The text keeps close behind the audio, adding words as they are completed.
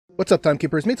What's up,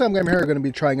 Timekeepers? Me, Time Gamer here, are going to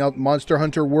be trying out Monster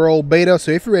Hunter World Beta.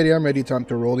 So if you're ready, I'm ready. Time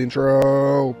to roll the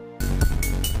intro.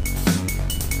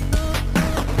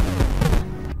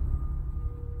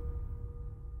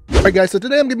 Alright guys, so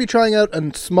today I'm going to be trying out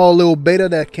a small little beta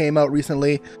that came out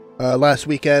recently, last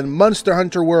weekend. Monster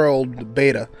Hunter World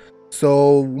Beta.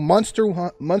 So Monster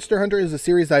Hunter is a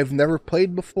series I've never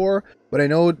played before, but I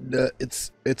know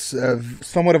it's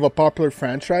somewhat of a popular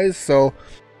franchise, so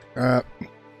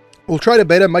we'll try the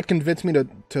beta. It might convince me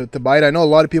to buy it. I know a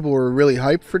lot of people were really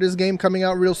hyped for this game coming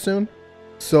out real soon,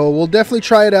 so we'll definitely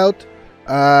try it out.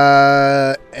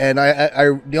 And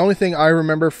the only thing I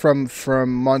remember from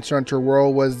Monster Hunter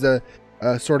World was the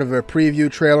sort of a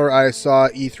preview trailer I saw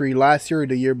at E3 last year or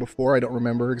the year before. I don't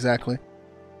remember exactly.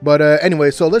 But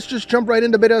anyway, so let's just jump right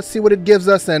into beta, see what it gives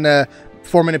us, and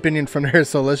form an opinion from there.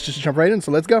 So let's just jump right in.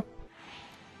 So let's go.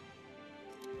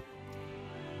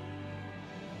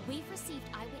 We've received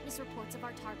eyewitness reports of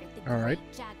our target, the All right.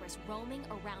 great jaguars roaming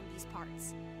around these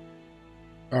parts.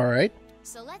 All right.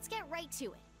 So let's get right to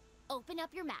it. Open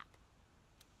up your map.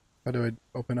 How do I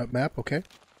open up map? Okay.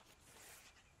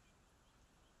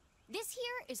 This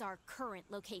here is our current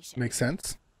location. Makes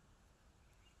sense.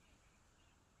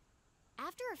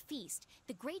 After a feast,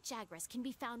 the great jaguars can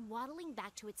be found waddling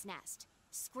back to its nest,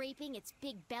 scraping its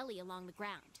big belly along the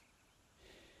ground.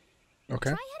 Okay.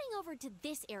 Try heading over to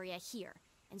this area here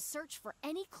and search for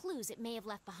any clues it may have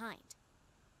left behind.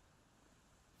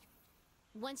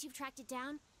 Once you've tracked it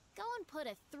down, go and put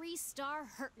a 3-star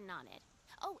hurtin' on it.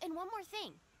 Oh, and one more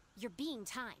thing. You're being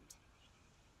timed.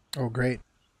 Oh, great.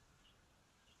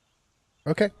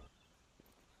 Okay.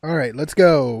 All right, let's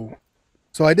go.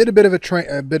 So I did a bit of a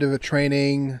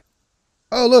training.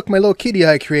 Oh, look, my little kitty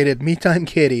I created. Me time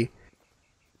kitty.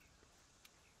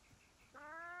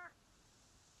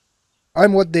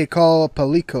 I'm what they call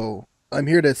Palico. I'm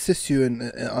here to assist you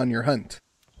on your hunt.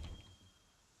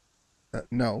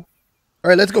 No. All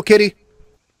right, let's go, kitty.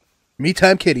 Me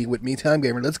time kitty with Me Time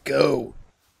Gamer. Let's go.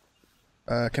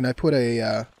 Can I put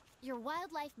a Your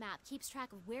wildlife map keeps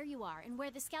track of where you are and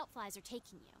where the scout flies are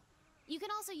taking you. You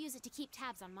can also use it to keep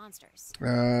tabs on monsters.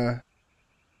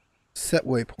 set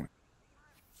waypoint?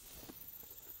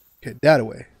 Okay, that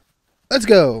away. Let's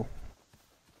go.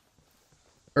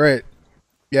 All right.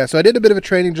 Yeah, so I did a bit of a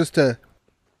training just to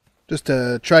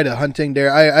try the hunting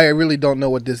there. I really don't know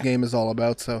what this game is all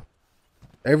about, so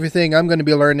everything I'm going to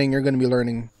be learning, you're going to be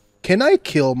learning. Can I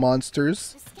kill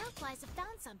monsters? The scout flies have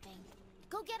found something.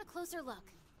 Go get a closer look.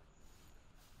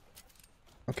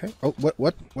 Okay. Oh,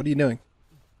 what are you doing?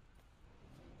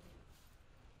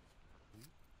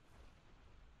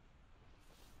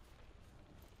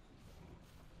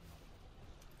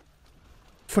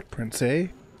 Footprints, eh?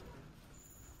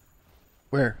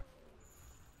 Where?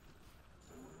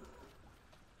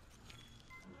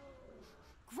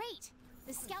 Great!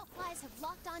 The scout flies have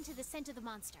locked onto the scent of the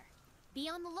monster. Be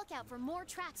on the lookout for more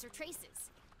tracks or traces.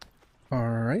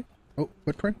 Alright. Oh,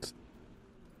 footprints.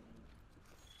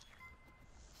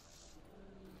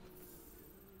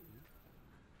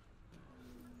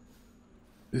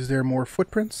 Is there more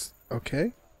footprints?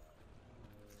 Okay.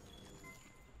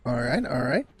 Alright,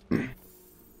 alright. A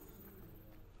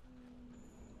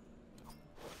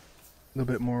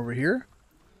little bit more over here.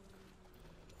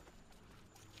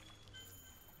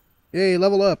 Yay,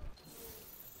 level up.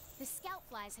 The scout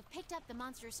flies have picked up the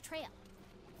monster's trail.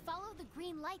 Follow the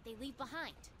green light they leave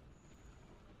behind.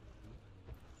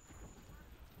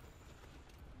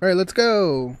 Alright, let's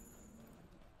go.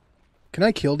 Can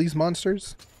I kill these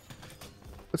monsters?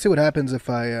 Let's see what happens if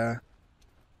I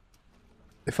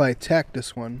attack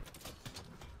this one.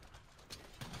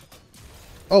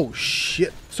 Oh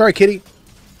shit. Sorry, kitty.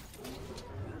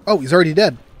 Oh, he's already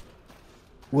dead.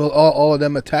 Will all of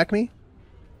them attack me?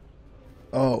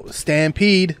 Oh,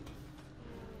 stampede.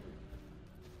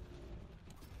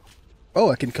 Oh,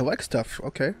 I can collect stuff.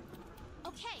 Okay.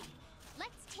 Okay,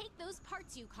 let's take those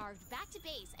parts you carved back to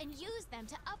base and use them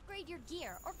to upgrade your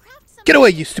gear or craft some— Get away,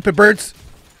 you stupid birds!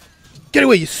 Get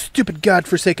away, you stupid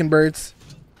godforsaken birds!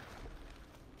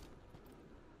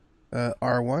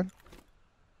 R1?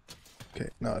 Okay,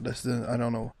 no, this is, I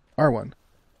don't know. R1.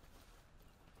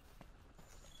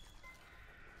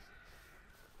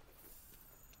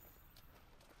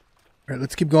 Alright,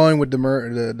 let's keep going with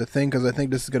the thing, because I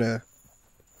think this is gonna...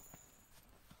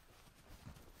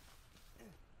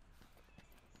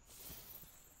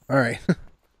 Alright.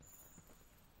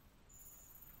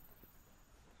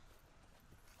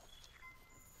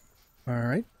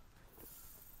 Alright.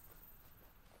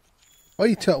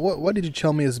 What did you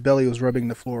tell me his belly was rubbing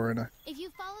the floor and If you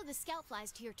follow the scout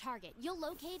flies to your target, you'll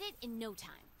locate it in no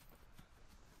time.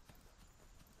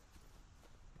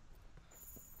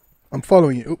 I'm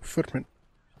following you. Oop, footprint.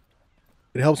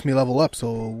 It helps me level up,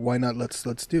 so why not? Let's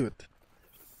do it.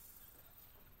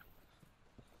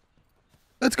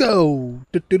 Let's go.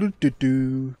 Do, do, do, do,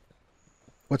 do.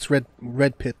 What's red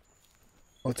pit?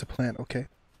 Oh, it's a plant. Okay.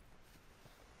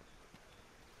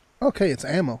 Okay, it's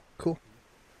ammo. Cool.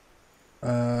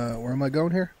 Where am I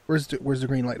going here? Where's the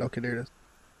green light? Okay, there it is.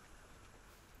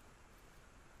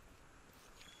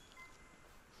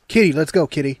 Kitty, let's go,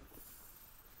 Kitty.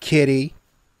 Kitty.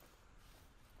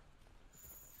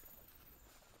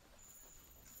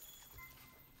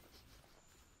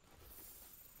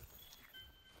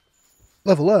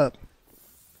 Level up.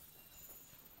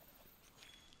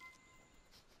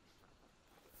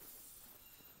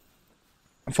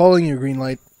 I'm following your green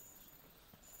light.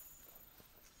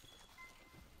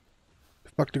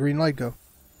 Fuck the green light go.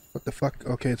 What the fuck?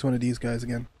 Okay, it's one of these guys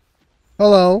again.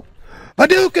 Hello.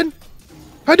 Hadouken!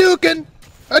 Hadouken!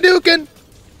 Hadouken!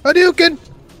 Hadouken!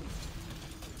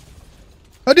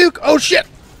 Hadouken! Oh shit!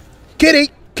 Kitty!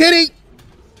 Kitty!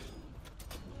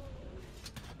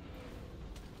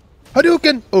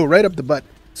 Hadouken! Oh, right up the butt.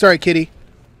 Sorry, Kitty.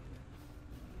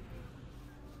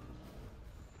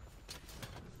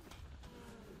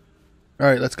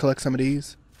 Alright, let's collect some of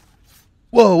these.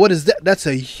 Whoa, what is that? That's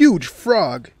a huge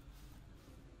frog.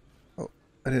 Oh,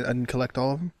 I didn't collect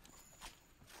all of them.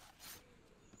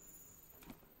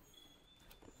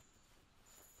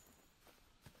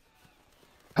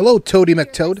 Hello, Toady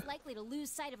McToad. You're less likely to lose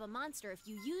sight of a monster if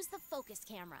you use the focus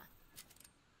camera.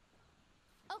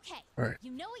 Okay, all right.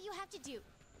 You know what you have to do.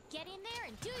 Get in there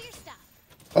and do your stuff.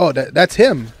 Oh, that's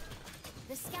him.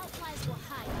 The scout flies will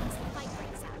hide once the fight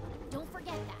breaks out. Don't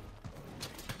forget that.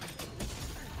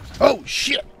 Oh,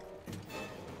 shit.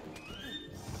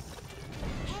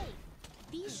 Hey,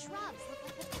 these shrubs look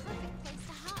like the perfect place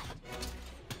to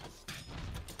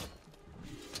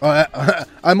hide.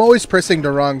 I'm always pressing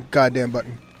the wrong goddamn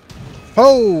button.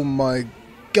 Oh my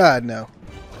god, no.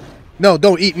 No,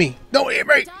 don't eat me. Don't eat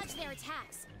me. Dodge their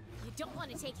attacks. You don't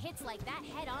want to take hits like that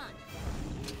head on.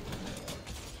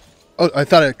 Oh, I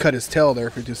thought I cut his tail there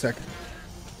for 2 seconds.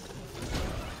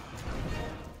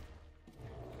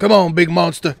 Come on, big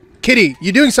monster. Kitty,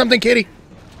 you doing something, Kitty?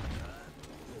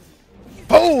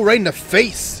 Oh, right in the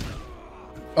face.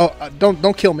 Oh,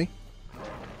 don't kill me.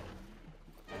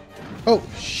 Oh,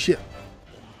 shit.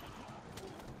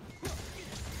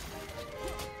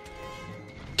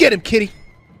 Get him, Kitty.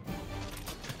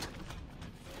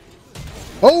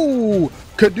 Oh,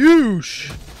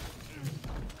 kadoosh.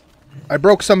 I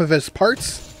broke some of his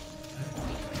parts.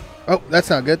 Oh,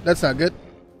 that's not good. That's not good.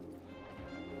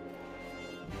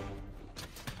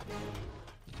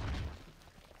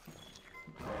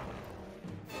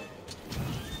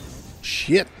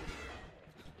 Shit.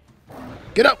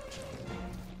 Get up.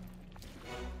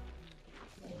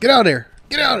 Get out of here.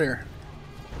 Get out of here.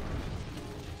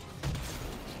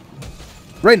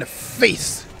 Right in the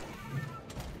face.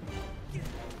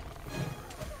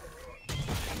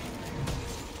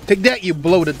 Take that, you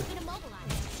bloated.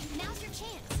 Now's your chance.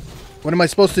 What am I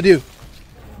supposed to do?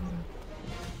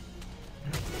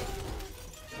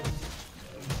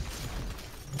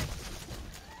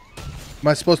 Am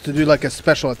I supposed to do like a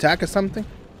special attack or something?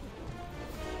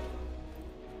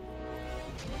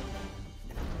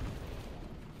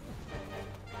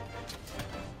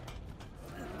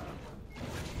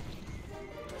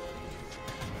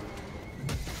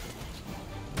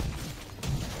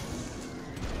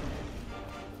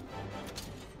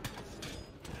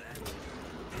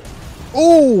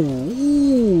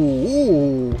 Oh,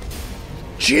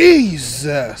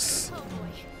 Jesus! Oh boy,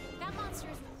 that monster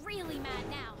is really mad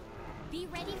now. Be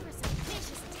ready for some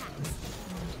vicious attacks.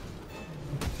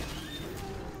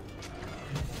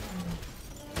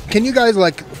 Can you guys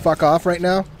like fuck off right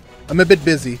now? I'm a bit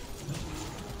busy.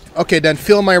 Okay, then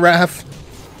feel my wrath.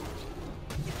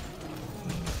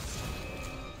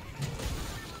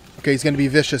 Okay, he's gonna be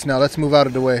vicious now. Let's move out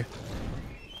of the way.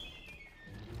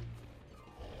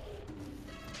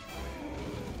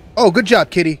 Oh, good job,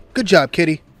 Kitty. Good job,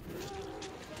 Kitty.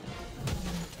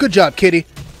 Good job, Kitty.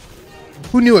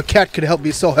 Who knew a cat could help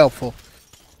be so helpful?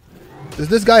 Does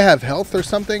this guy have health or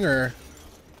something, or?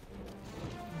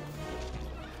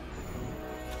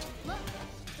 Look,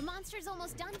 the monster's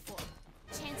almost done for.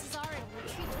 Chances are it'll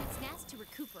retreat to its nest to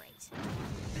recuperate.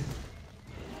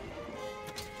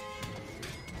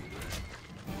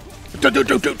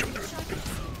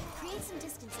 Create some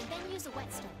distance and then use a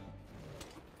whetstone.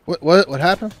 What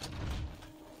happened?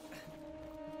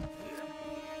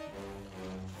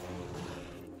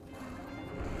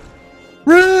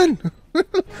 Run!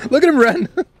 Look at him run!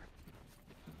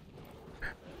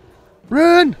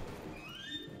 Run!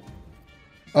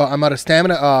 Oh, I'm out of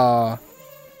stamina? I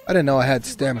didn't know I had If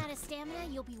you stamina. run out of stamina,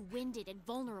 you'll be winded and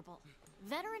vulnerable.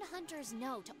 Veteran hunters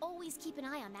know to always keep an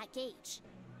eye on that gauge.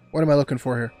 What am I looking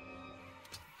for here?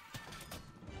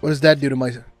 What does that do to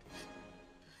my...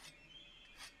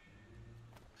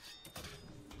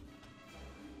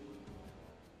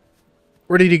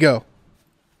 Where did he go?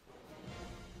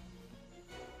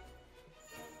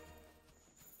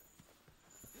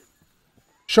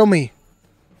 Show me.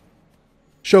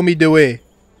 Show me the way.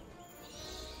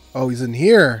 Oh, he's in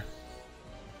here.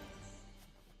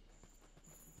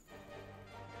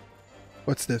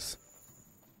 What's this?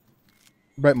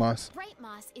 Bright moss. Bright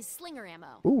moss is slinger ammo.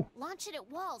 Ooh. Launch it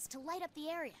at walls to light up the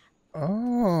area.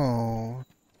 Oh.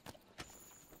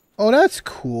 Oh, that's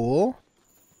cool.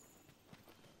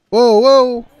 Whoa,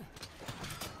 whoa.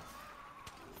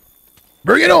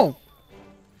 Bring it on.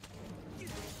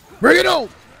 Bring it on.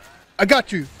 I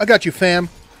got you. I got you, fam.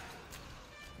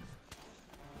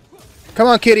 Come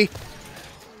on, kitty.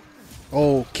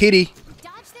 Oh, kitty.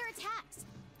 Dodge their attacks.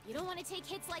 You don't want to take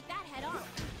hits like that head on.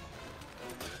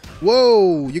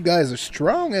 Whoa, you guys are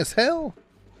strong as hell.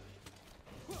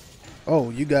 Oh,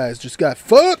 you guys just got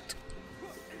fucked.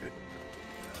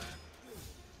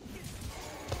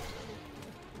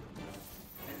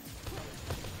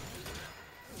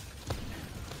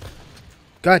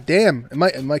 God damn.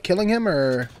 Am I killing him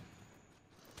or...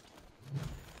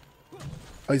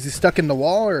 Oh, is he stuck in the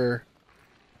wall or...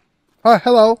 Oh,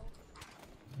 hello.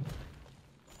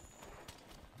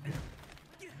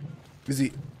 Is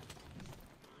he...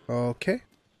 Okay.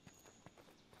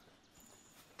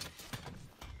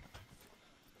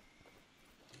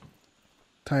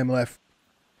 Time left.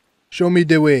 Show me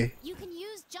the way. You can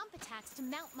use jump attacks to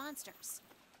mount monsters.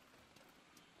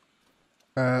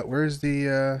 Where's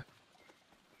the,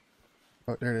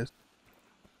 Oh, there it is.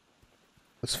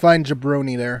 Let's find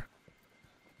Jabroni there.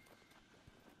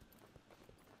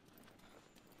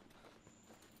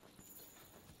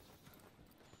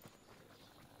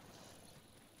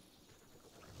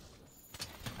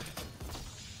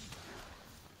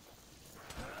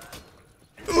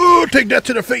 Oh, take that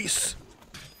to the face.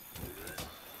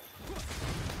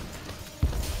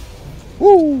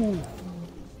 Woo!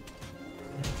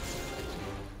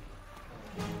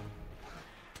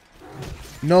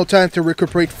 No time to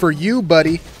recuperate for you,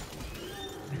 buddy.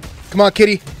 Come on,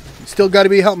 kitty. You still got to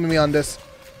be helping me on this.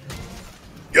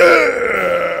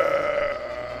 Yeah!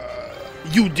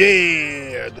 You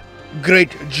did!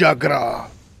 Great Jagra.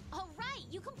 All right,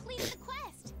 you completed the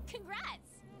quest. Congrats.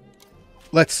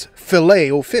 Let's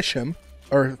filet-o fish him.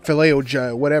 Or filet-o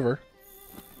whatever.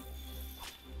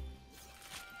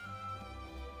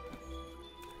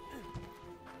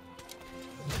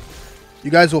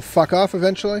 You guys will fuck off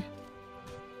eventually?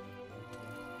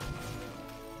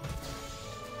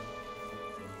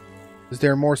 Is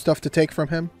there more stuff to take from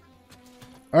him?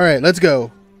 Alright, let's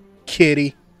go,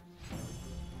 kitty.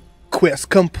 Quest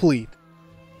complete.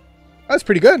 That's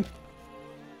pretty good.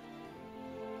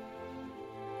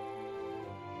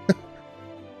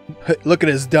 Look at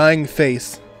his dying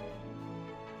face.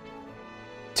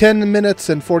 10 minutes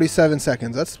and 47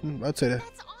 seconds. I'd say that.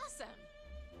 That's awesome.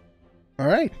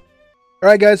 Alright.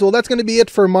 Alright guys, well that's going to be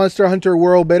it for Monster Hunter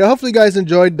World Beta. Hopefully you guys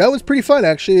enjoyed. That was pretty fun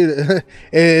actually.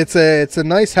 It's a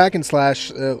nice hack and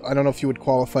slash. I don't know if you would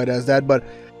qualify it as that, but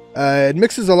it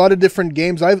mixes a lot of different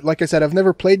games. Like I said, I've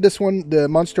never played this one, the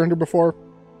Monster Hunter, before.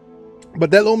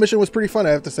 But that little mission was pretty fun, I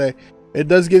have to say. It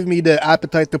does give me the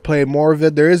appetite to play more of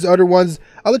it. There is other ones.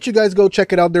 I'll let you guys go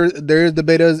check it out. The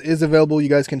beta is available. You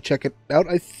guys can check it out.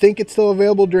 I think it's still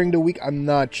available during the week. I'm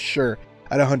not sure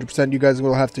at 100%. You guys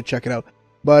will have to check it out.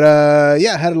 But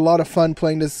yeah, I had a lot of fun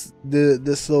playing this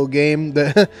little game.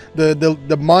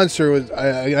 The monster was.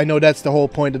 I know that's the whole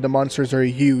point. That the monsters are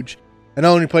huge, and I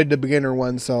only played the beginner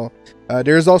one. So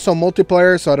there's also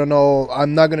multiplayer. So I don't know.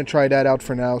 I'm not gonna try that out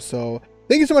for now. So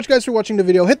thank you so much, guys, for watching the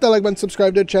video. Hit that like button,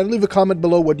 subscribe to the channel, leave a comment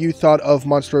below what you thought of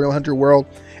Monster Hunter World.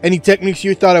 Any techniques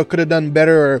you thought I could have done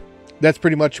better, or that's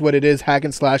pretty much what it is. Hack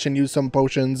and slash and use some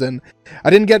potions. And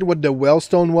I didn't get what the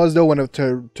wellstone was though.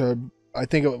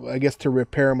 I guess to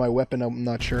repair my weapon, I'm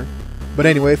not sure. But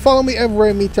anyway, follow me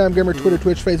everywhere, MeTimeGamer, Twitter,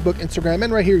 Twitch, Facebook, Instagram,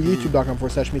 and right here,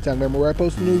 youtube.com/MeTimeGamer, where I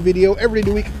post a new video every day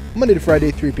of the week, Monday to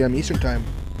Friday, 3 p.m. Eastern Time.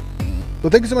 So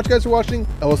thank you so much, guys, for watching.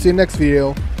 I will see you next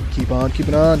video. Keep on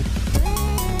keeping on.